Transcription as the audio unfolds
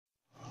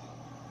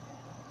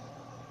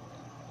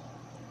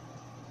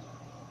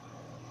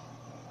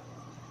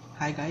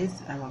Hi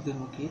guys, I'm Abdul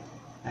Moqueet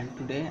and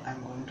today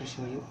I'm going to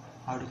show you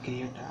how to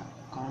create a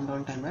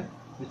countdown timer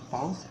with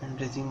pause and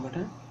resume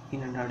button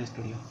in Android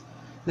Studio.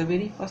 The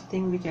very first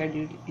thing which I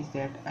did is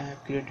that I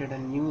have created a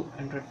new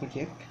Android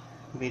project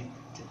with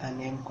a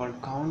name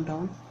called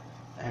countdown,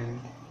 and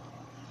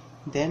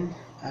then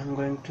I'm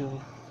going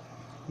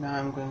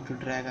to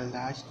drag a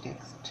large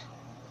text,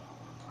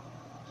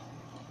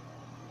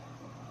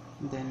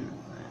 then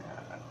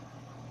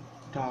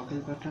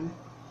toggle button.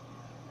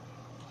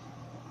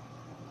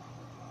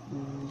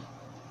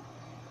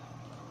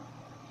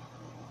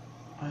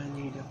 I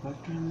need a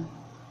button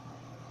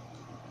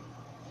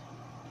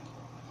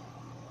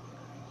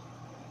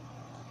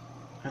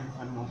and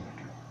one more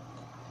button.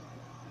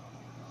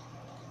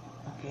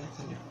 Okay,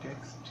 select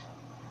text.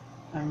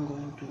 I'm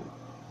going to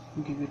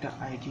give it an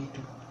ID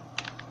to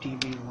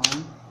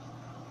TV1.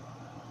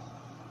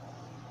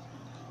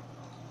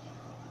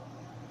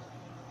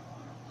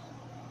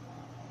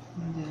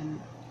 And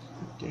then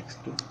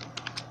text to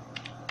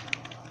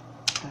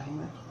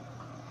timer.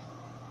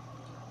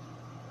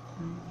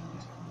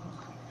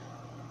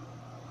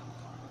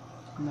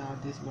 Now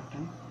this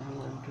button, I'm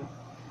going to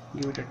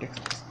give it a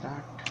text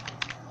start.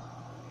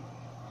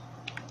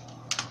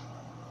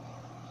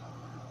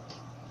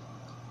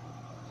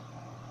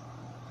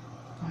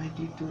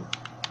 ID to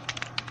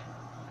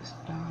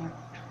start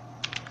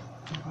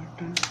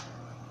button.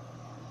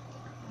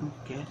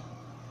 Okay,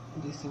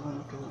 this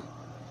one to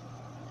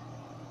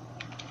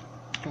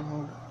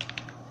toggle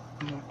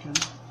button,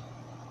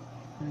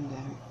 and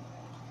then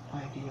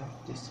ID of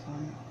this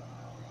one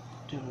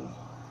to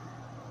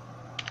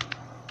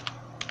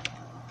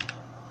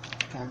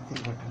cancel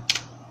button.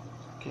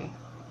 Okay,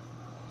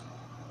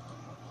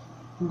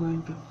 I'm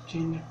going to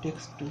change the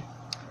text to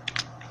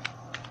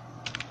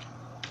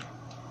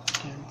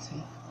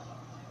cancel.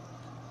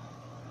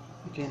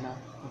 Okay, now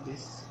for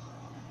this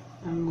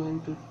I'm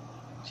going to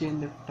change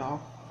the top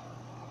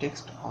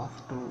text off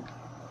to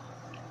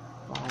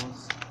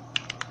pause,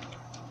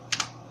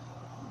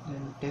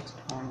 then text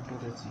on to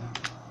resume.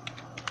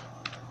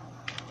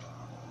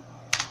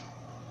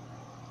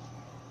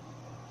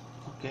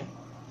 Okay,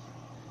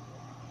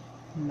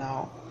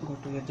 now go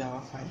to your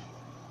Java file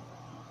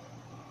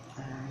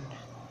and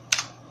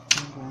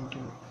I'm going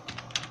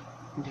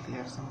to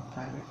declare some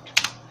private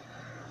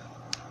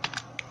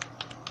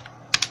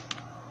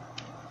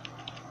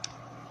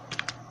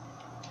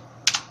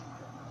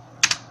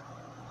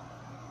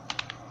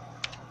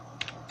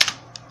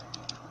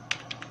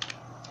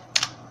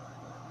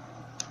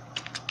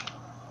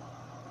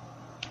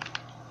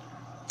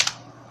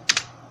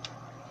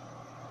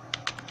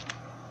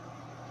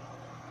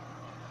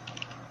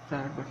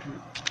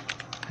button,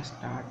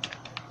 start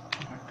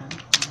button, and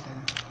then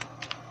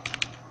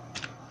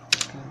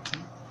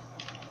cancel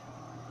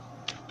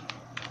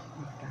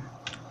button,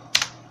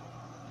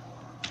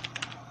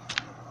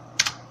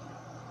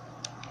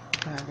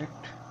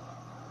 private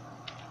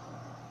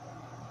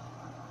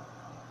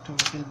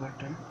toggle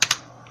button,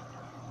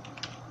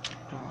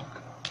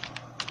 toggle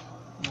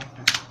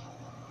button.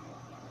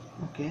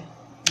 Okay,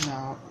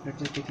 now let's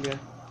just declare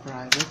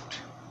private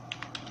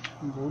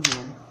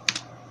boolean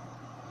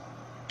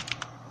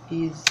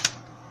is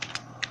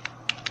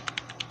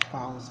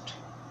paused.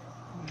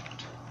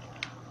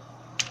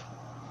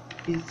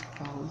 Is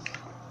pause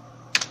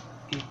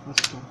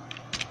equals to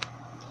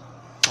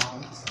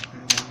false,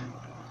 and then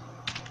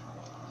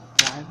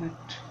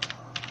private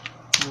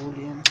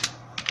boolean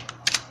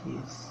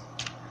is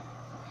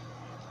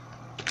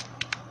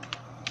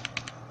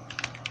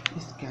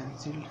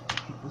cancelled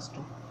equals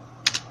to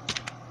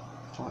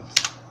false.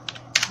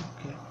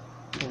 Okay,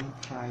 then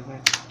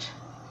private,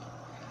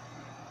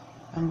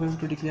 I'm going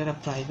to declare a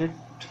private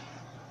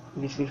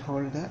which will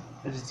hold the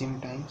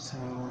resume time, so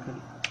I'm going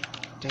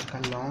to take a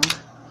long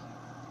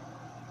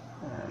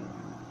and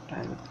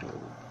time to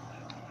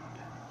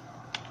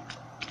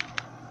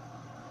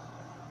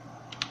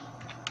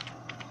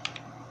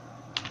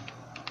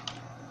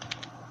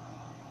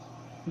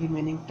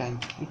remaining time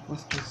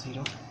equals to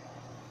 0.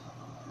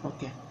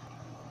 Okay,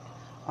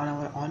 on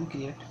our on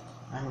create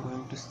I'm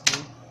going to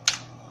say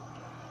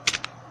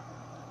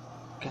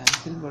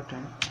cancel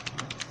button,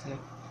 let's say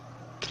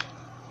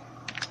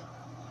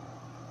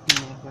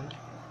enable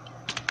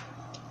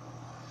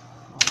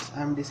false.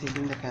 I'm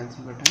disabling the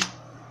cancel button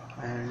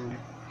and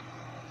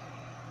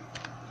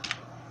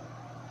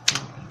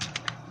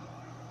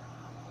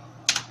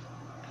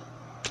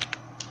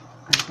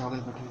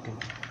toggle button too.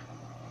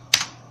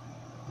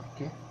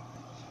 Okay,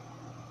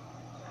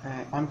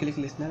 on click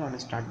listener on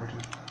start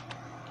button.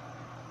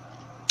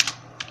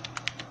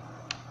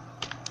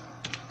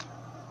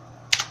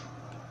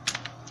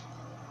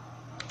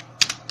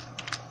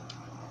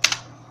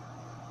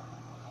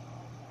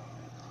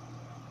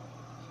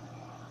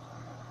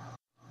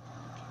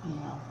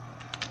 Now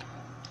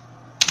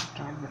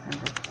start button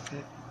dot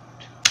set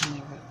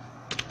enable.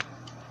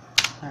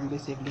 I'm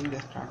disabling the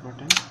start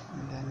button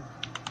and then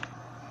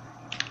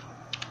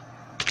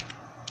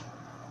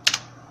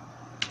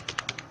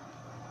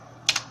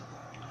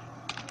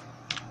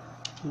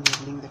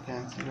enabling the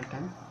cancel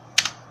button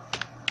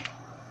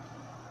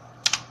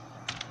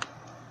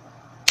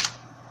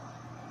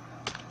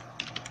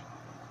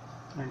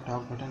and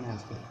talk button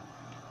as well.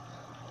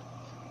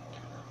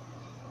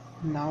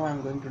 Now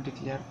I'm going to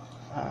declare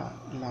a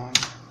long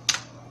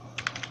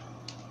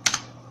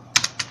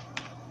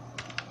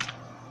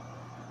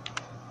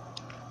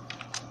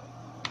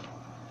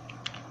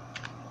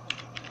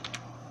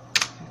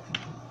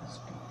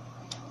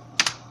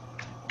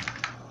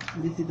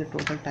this is the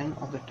total time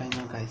of the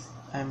timer, guys.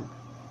 And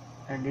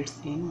it's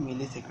in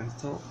milliseconds,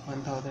 so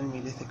 1000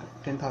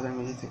 milliseconds, 10,000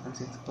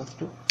 milliseconds is equals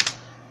to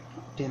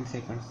 10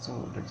 seconds.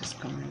 So let's just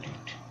comment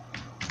it.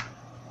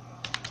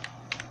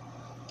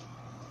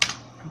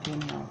 Okay,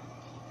 now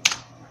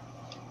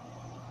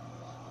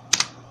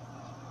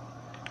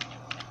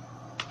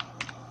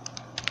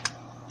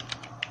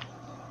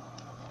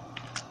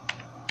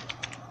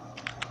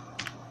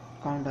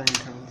countdown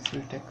intervals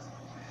will take.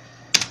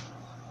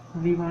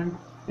 We want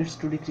it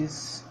to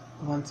decrease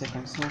 1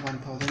 second, so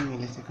 1000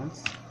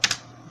 milliseconds,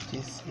 which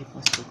is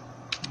equals to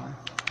 1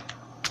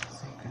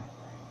 second.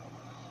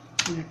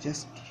 Let's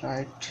just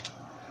write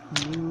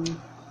new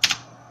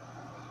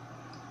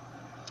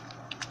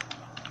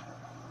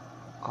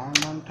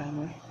countdown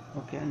timer.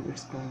 Okay, and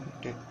it's going to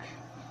take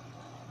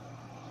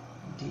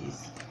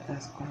this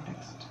as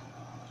context,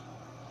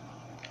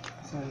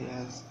 sorry,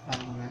 as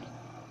argument.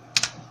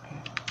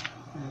 Okay,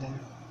 and then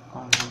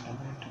countdown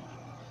timer.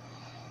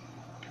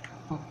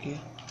 Okay,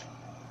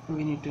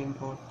 we need to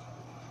import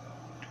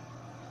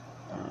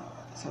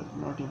sorry,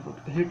 not import,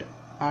 hit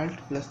alt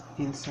plus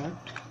insert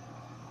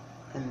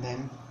and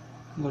then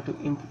go to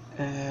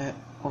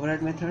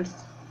override methods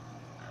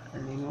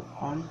and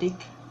on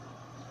tick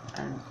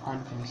and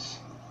on finish.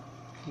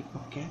 Click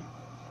OK,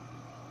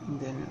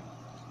 then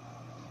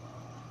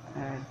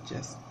add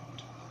just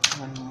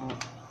one more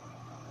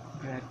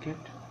bracket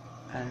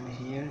and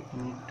here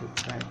you need to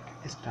write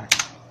start.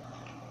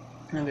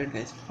 Now wait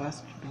guys,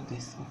 first do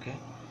this. Okay,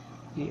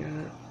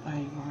 here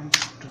I want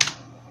to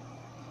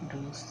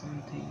do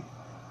something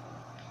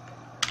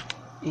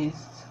is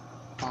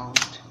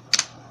paused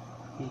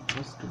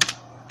equals to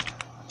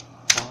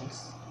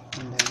false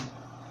and then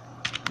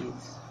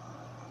is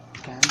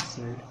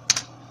cancelled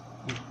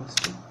equals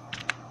to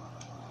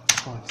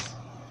false.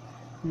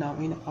 Now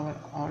in our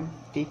on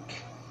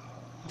tick,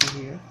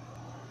 here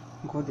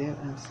go there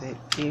and say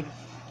if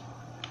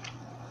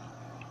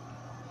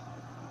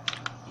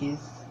is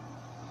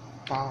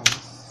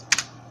pause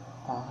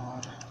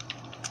or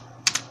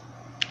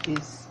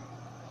is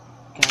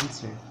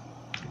cancelled,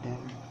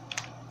 then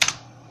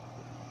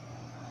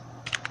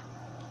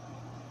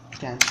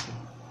cancel,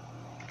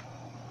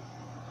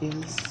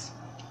 else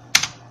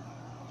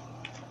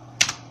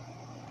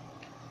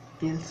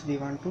we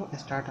want to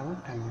start our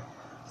timer.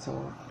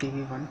 So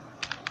tv1,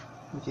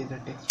 which is the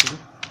text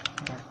field,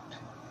 but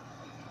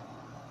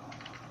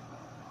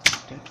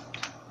text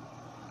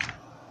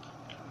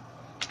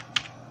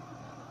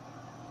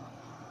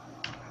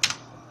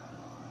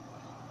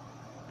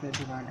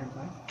divided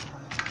by 1.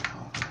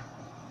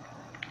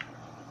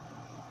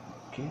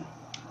 Okay,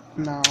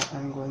 now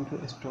I'm going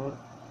to store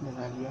the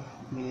value of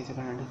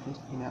millisecond and difference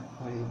in a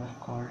variable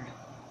called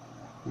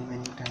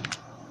remaining time.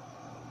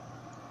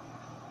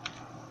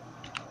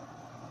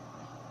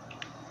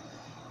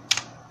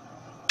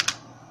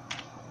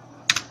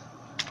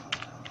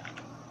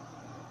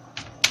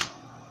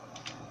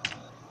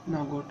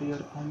 Now go to your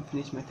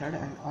onFinish method,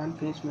 and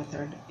onFinish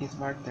method is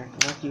what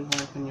you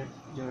want when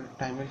your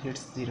timer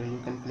hits 0. You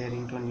can play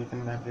ringtone, you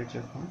can vibrate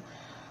your phone.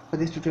 For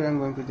this tutorial I'm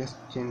going to just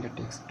change the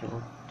text to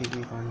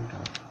tv1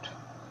 dot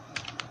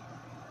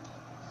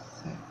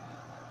set,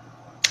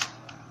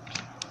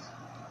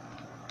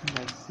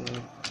 let's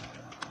say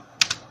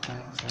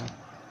times up.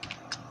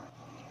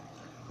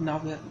 Now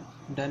we are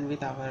done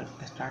with our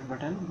start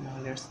button. Now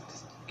let's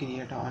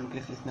create a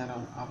on-click listener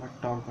on our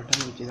talk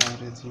button, which is our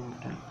resume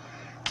button.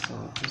 So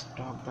this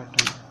talk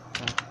button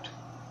dot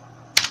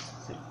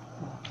set,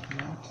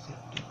 not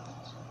set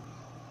text,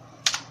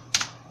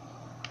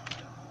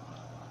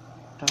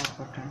 talk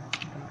button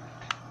dot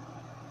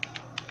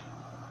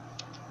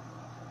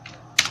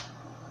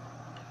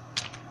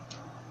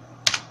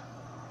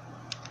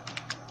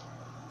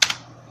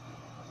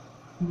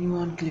new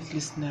on-click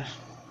listener,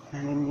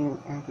 and in new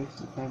on-click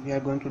listener we are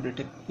going to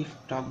detect if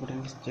talk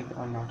button is checked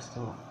or not.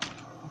 So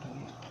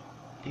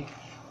if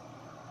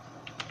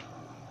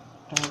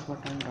talk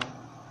button dot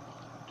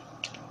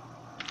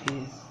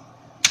is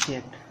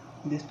checked,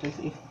 this place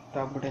if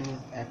talk button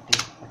is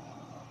active but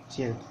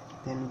checked,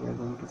 then we are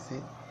going to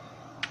say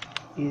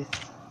is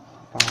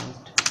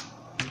paused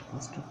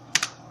equals to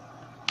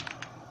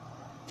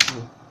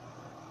true.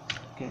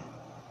 Okay,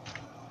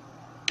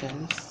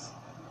 else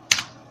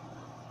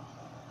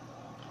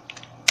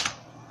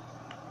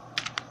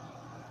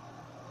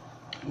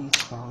is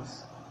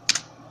pause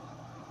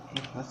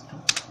equals to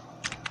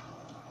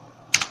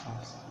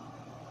false.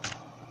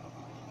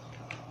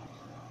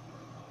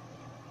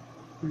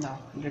 Now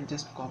let's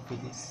just copy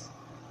this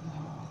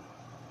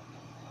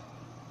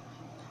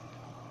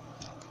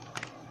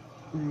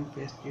and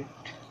paste it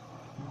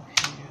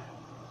here.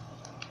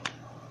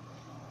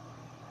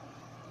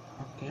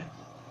 Okay,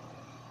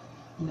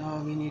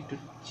 now we need to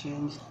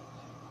change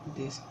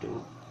this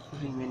to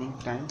remaining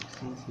time,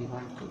 since we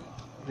want to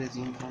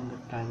resume from the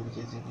time which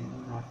is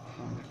remaining, not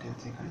from the 10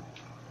 second.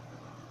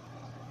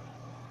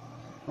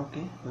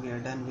 Okay, we are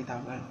done with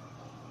our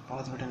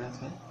pause button as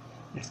well.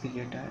 Let's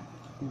create a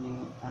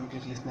new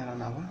on-click listener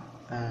on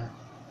our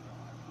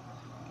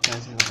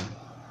cancel button.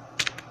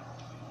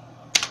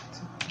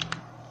 So,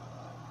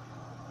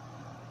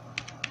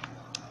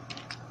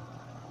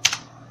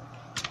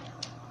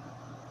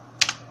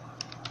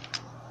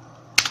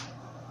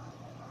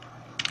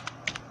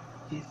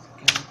 is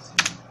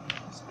cancel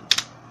equals to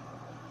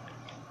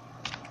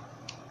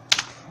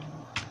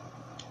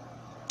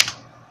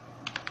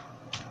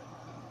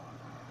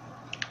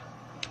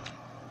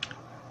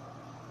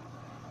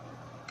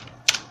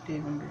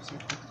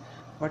table.set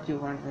what you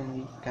want when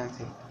we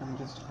cancel. I'm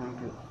just going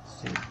to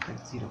say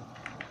at 0,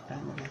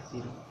 timer is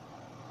 0.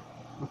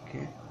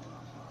 Okay,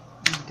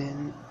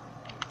 then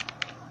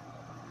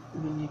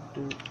we need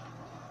to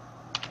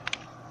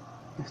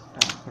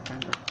start button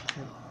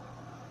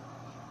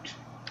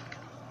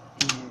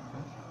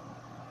enable.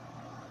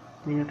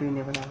 We need to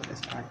enable our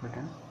start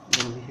button,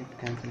 then we hit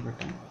cancel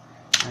button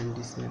and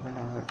disable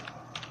our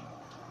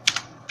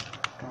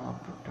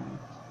top button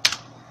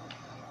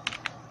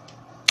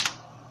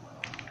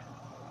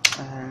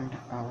and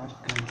our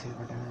cancel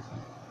button as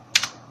well.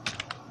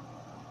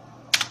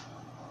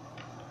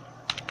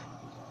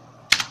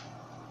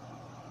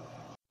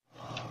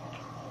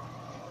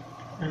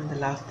 And the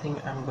last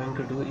thing I'm going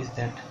to do is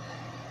that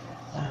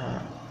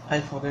I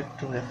forget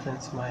to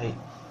reference my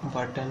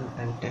button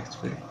and text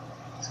field,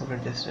 so we'll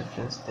just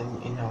reference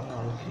them in our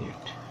on create.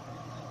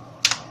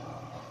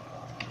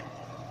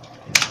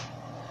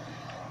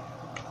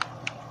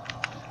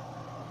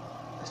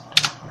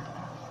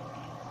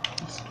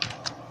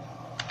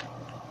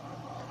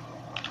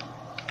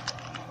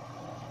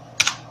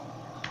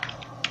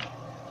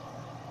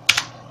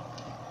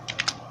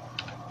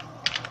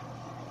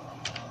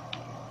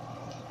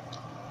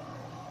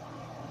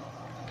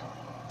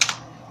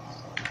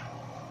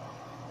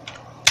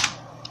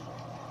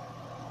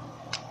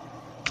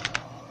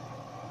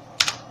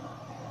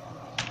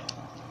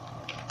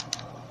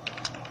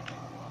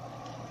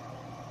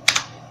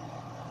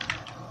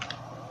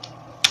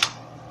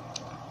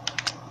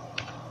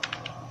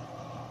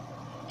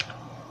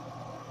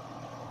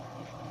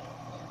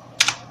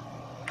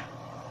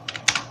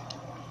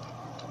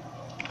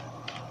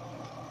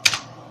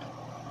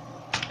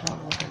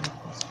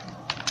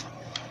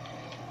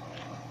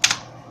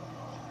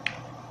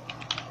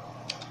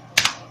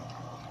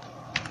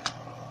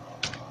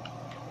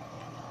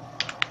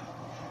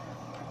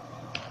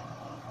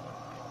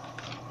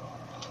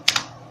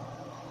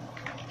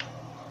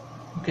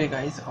 Okay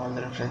guys, all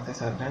the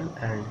references are done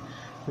and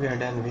we are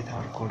done with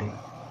our coding.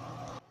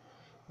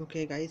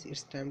 Okay guys,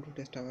 it's time to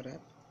test our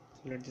app,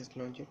 so let's just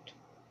launch it.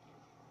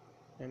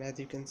 And as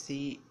you can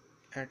see,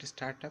 at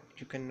startup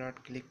you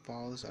cannot click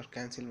pause or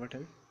cancel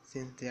button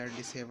since they are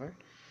disabled,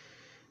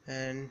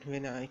 and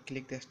when I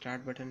click the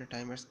start button the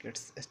timer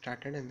gets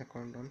started and the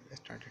countdown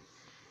started.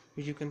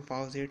 You can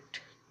pause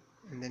it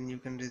and then you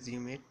can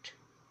resume it,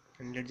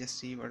 and let's just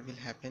see what will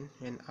happen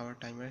when our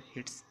timer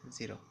hits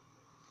 0.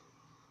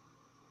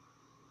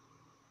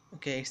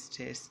 Okay, it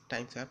says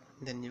time's up,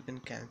 then you can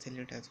cancel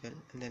it as well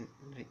and then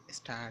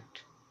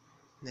start,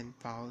 then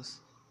pause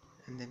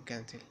and then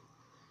cancel.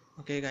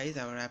 Okay guys,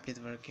 our app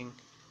is working.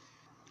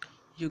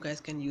 You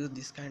guys can use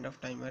this kind of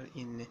timer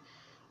in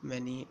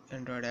many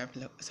Android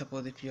apps.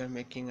 Suppose if you are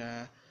making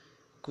a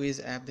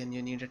quiz app, then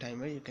you need a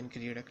timer, you can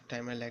create a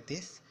timer like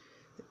this.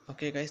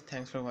 Okay guys,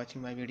 thanks for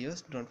watching my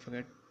videos. Don't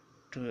forget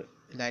to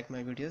like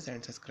my videos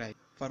and subscribe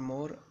for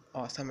more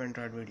awesome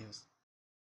Android videos.